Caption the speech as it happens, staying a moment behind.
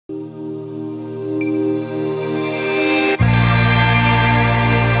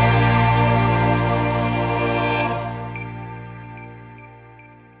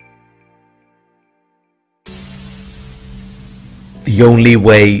the only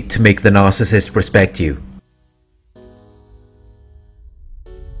way to make the narcissist respect you.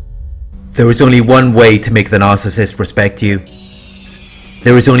 There is only one way to make the narcissist respect you.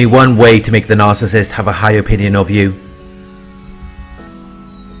 There is only one way to make the narcissist have a high opinion of you.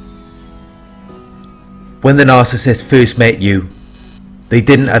 When the narcissist first met you, they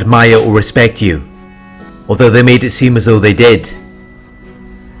didn't admire or respect you, although they made it seem as though they did.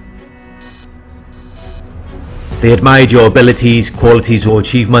 They admired your abilities, qualities or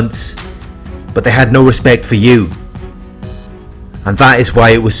achievements, but they had no respect for you. And that is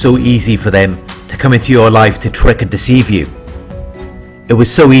why it was so easy for them to come into your life to trick and deceive you. It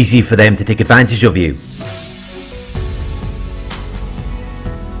was so easy for them to take advantage of you.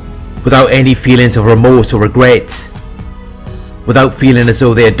 Without any feelings of remorse or regret. Without feeling as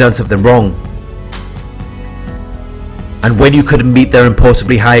though they had done something wrong. And when you couldn't meet their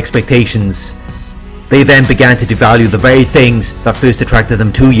impossibly high expectations, they then began to devalue the very things that first attracted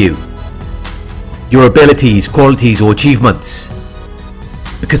them to you. Your abilities, qualities or achievements.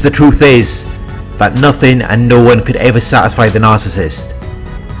 Because the truth is that nothing and no one could ever satisfy the narcissist.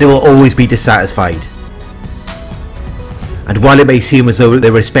 They will always be dissatisfied. And while it may seem as though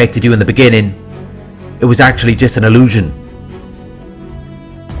they respected you in the beginning, it was actually just an illusion.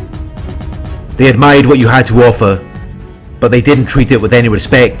 They admired what you had to offer, but they didn't treat it with any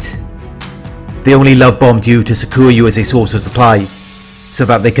respect. They only love bombed you to secure you as a source of supply, so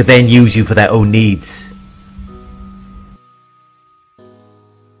that they could then use you for their own needs.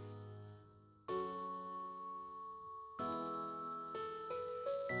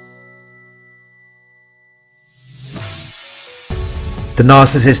 The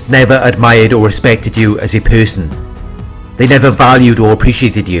narcissist never admired or respected you as a person. They never valued or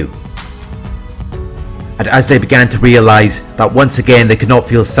appreciated you. And as they began to realize that once again they could not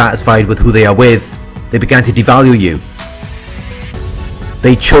feel satisfied with who they are with, they began to devalue you.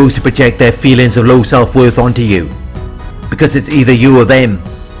 They chose to project their feelings of low self-worth onto you, because it's either you or them.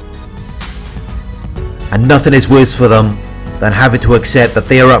 And nothing is worse for them than having to accept that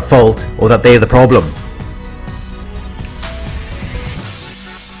they are at fault or that they are the problem.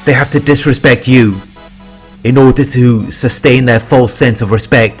 They have to disrespect you in order to sustain their false sense of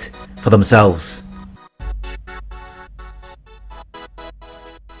respect for themselves.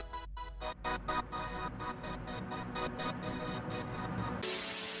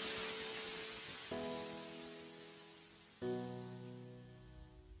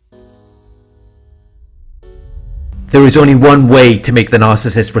 There is only one way to make the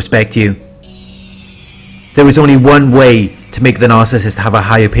narcissist respect you. There is only one way to make the narcissist have a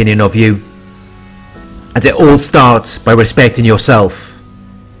high opinion of you. And it all starts by respecting yourself.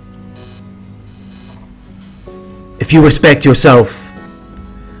 If you respect yourself,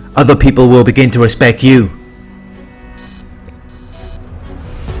 other people will begin to respect you.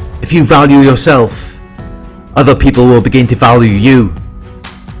 If you value yourself, other people will begin to value you.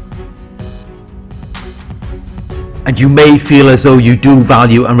 And you may feel as though you do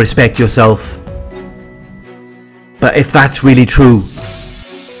value and respect yourself. But if that's really true,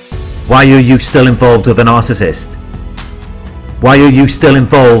 why are you still involved with a narcissist? Why are you still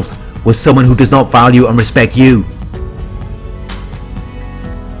involved with someone who does not value and respect you?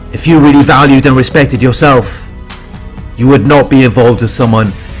 If you really valued and respected yourself, you would not be involved with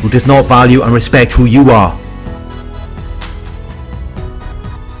someone who does not value and respect who you are.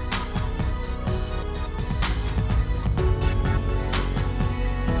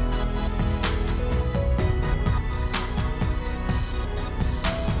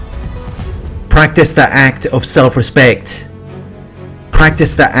 Practice the act of self-respect.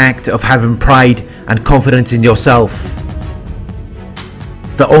 Practice the act of having pride and confidence in yourself.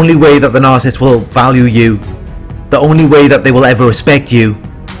 The only way that the narcissist will value you, the only way that they will ever respect you,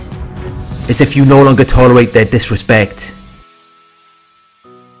 is if you no longer tolerate their disrespect.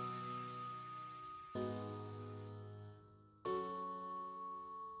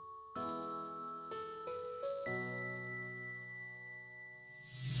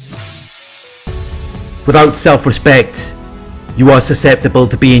 Without self-respect, you are susceptible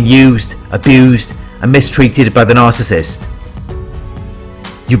to being used, abused, and mistreated by the narcissist.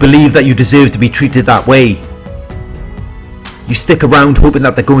 You believe that you deserve to be treated that way. You stick around hoping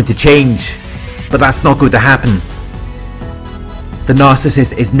that they're going to change, but that's not going to happen. The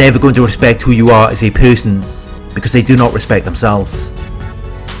narcissist is never going to respect who you are as a person because they do not respect themselves.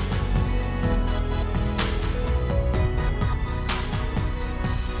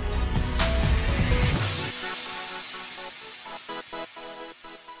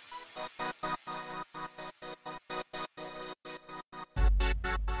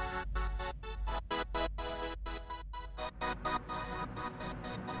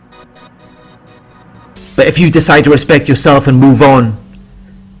 But if you decide to respect yourself and move on,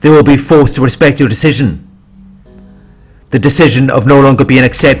 they will be forced to respect your decision. The decision of no longer being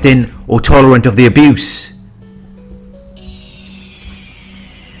accepting or tolerant of the abuse.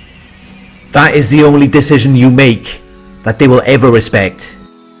 That is the only decision you make that they will ever respect.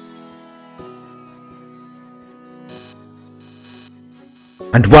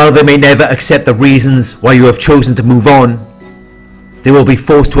 And while they may never accept the reasons why you have chosen to move on, they will be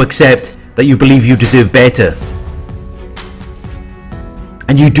forced to accept that you believe you deserve better.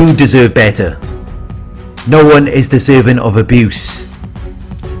 And you do deserve better. No one is deserving of abuse.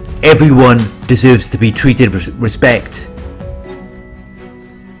 Everyone deserves to be treated with respect.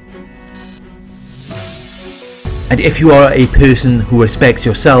 And if you are a person who respects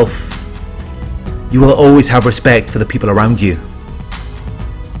yourself, you will always have respect for the people around you.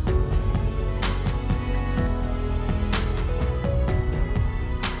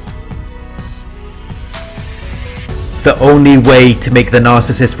 The only way to make the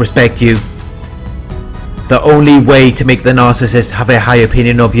narcissist respect you, the only way to make the narcissist have a high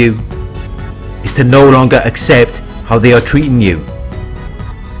opinion of you, is to no longer accept how they are treating you,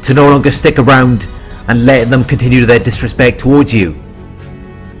 to no longer stick around and let them continue their disrespect towards you.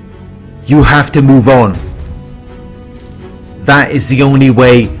 You have to move on. That is the only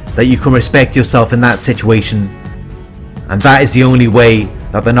way that you can respect yourself in that situation, and that is the only way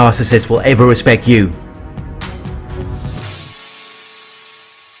that the narcissist will ever respect you.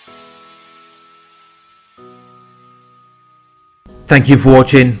 Thank you for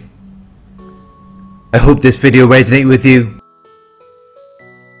watching. I hope this video resonated with you.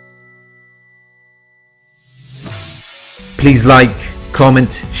 Please like,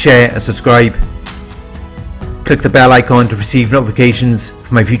 comment, share and subscribe. Click the bell icon to receive notifications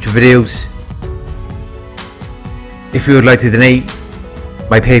for my future videos. If you would like to donate,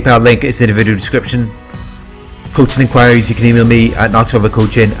 my PayPal link is in the video description. Coaching inquiries, you can email me at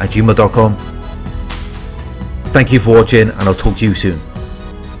narcsurvivorcoaching@gmail.com. Thank you for watching, and I'll talk to you soon.